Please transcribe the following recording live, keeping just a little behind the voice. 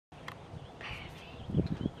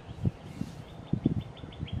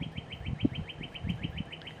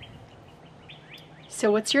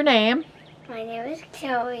So what's your name? My name is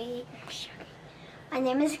Chloe. My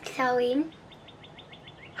name is Chloe.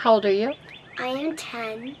 How old are you? I am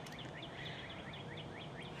 10.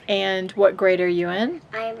 And what grade are you in?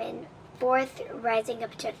 I am in 4th, rising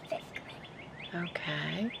up to 5th grade.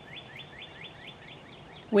 Okay.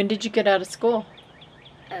 When did you get out of school?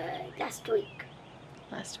 Last week.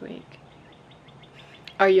 Last week.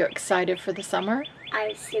 Are you excited for the summer?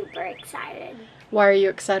 I'm super excited. Why are you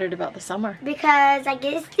excited about the summer? Because I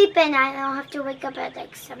get to sleep in. I don't have to wake up at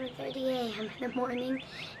like 7:30 a.m. in the morning.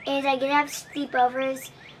 And I get to have sleepovers,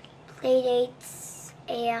 play dates,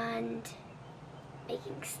 and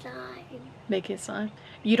making slime. Making slime.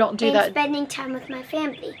 You don't do and that. Spending time with my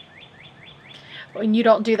family. And you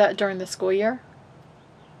don't do that during the school year?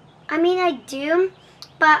 I mean, I do,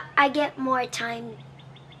 but I get more time.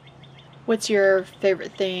 What's your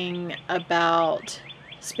favorite thing about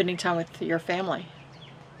spending time with your family?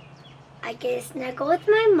 I get to snuggle with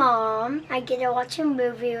my mom. I get to watch a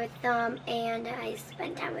movie with them, and I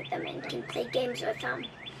spend time with them and can play games with them.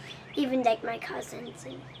 Even like my cousins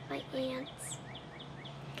and my aunts.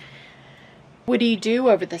 What do you do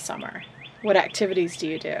over the summer? What activities do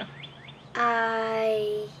you do?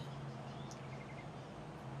 I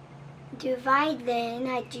do violin,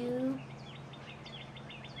 I do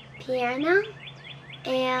piano,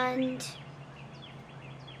 and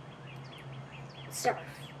surf.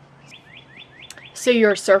 So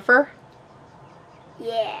you're a surfer?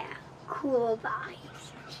 Yeah, cool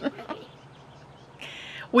vibes. Okay.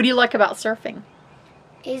 What do you like about surfing?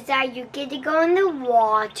 Is that you get to go in the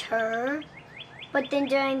water, but then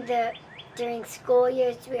during school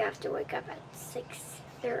years we have to wake up at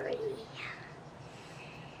 6:30.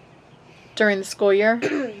 During the school year?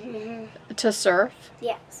 To surf?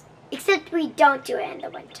 Yes, except we don't do it in the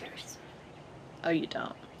winters. Oh, you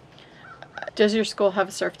don't. Does your school have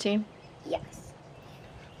a surf team? Yes.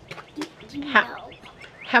 You How- know.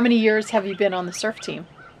 How many years have you been on the surf team?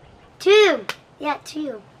 2. Yeah,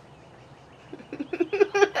 2.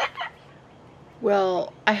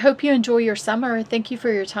 Well, I hope you enjoy your summer. Thank you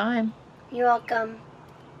for your time. You're welcome.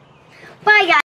 Bye, guys.